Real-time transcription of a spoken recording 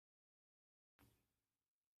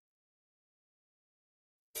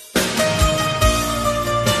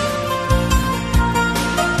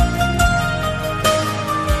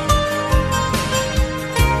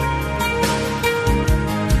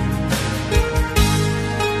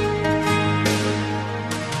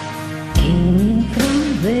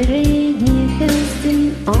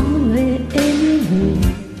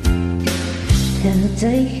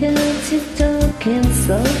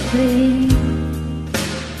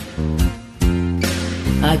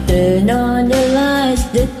I turn on the lights,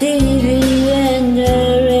 the TV and the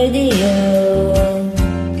radio.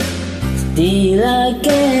 Still I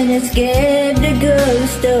can't escape the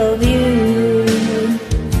ghost of you.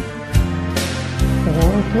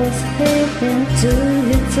 What was happened to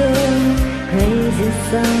you too? Crazy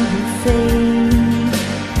song to sing.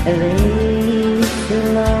 Erase the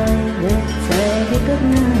light that say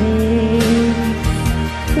goodnight.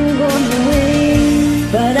 Gone away,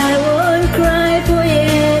 but I won't cry for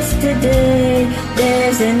yesterday.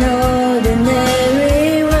 There's an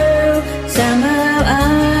ordinary world somehow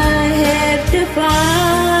I have to find.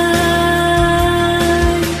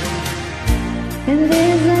 And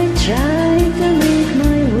as I try to make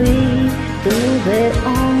my way through that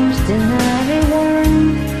ordinary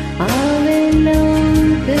world, all alone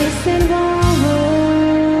to survive.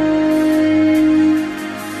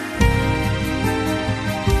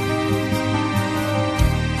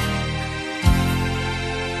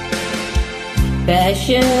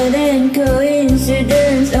 Passion and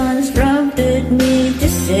coincidence prompted me to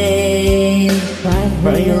say,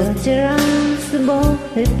 royalty runs the boy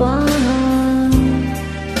upon.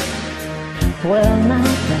 Well, now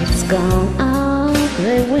that it's gone out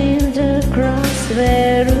the window, across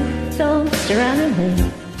the rooftops run away.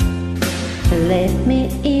 Let me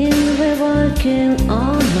in, we're walking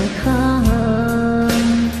on my car.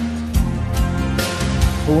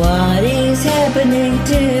 What is happening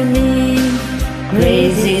to me?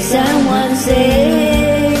 Crazy, someone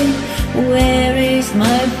say. Where is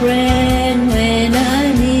my friend when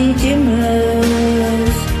I need you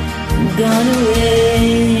most? Gone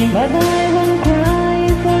away, but I won't cry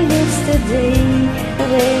for yesterday.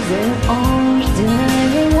 There's an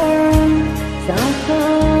ordinary world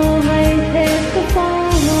somehow I have to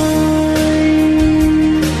find.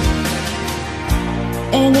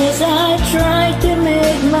 And as I try to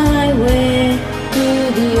make my way through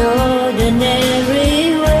the ordinary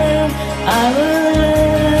world, I will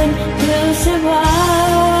learn to survive.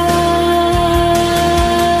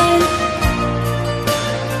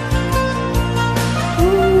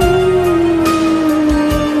 Ooh,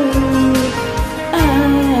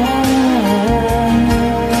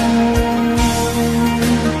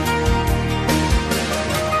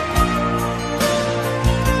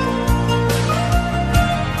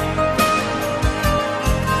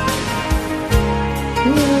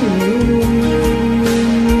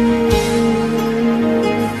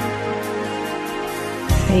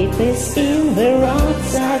 Papers in the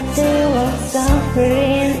roads are tale of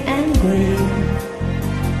suffering and grief.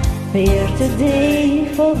 Fear today,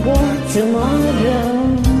 forgot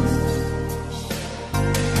tomorrow.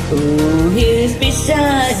 Oh, here's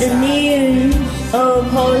beside the news of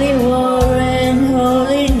holy war and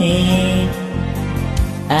holy need.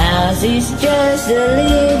 Ours is just a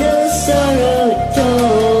little sorrow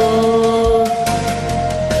told.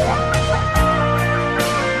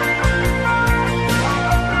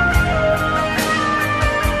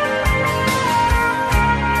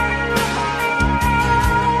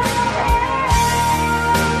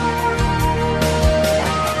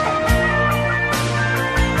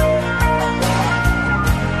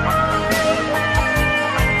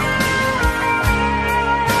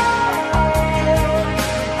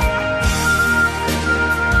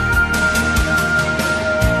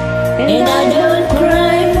 And I don't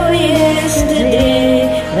cry for yesterday.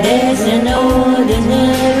 There's an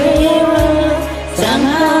ordinary world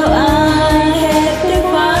somehow I have to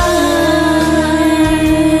find.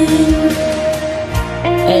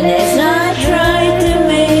 And as I try to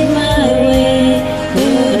make my way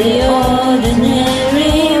through the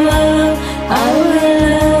ordinary world, I will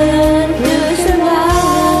learn to survive.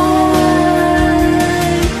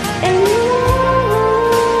 And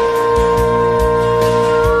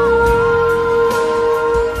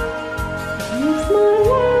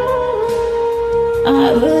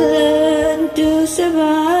I will learn to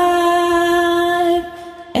survive.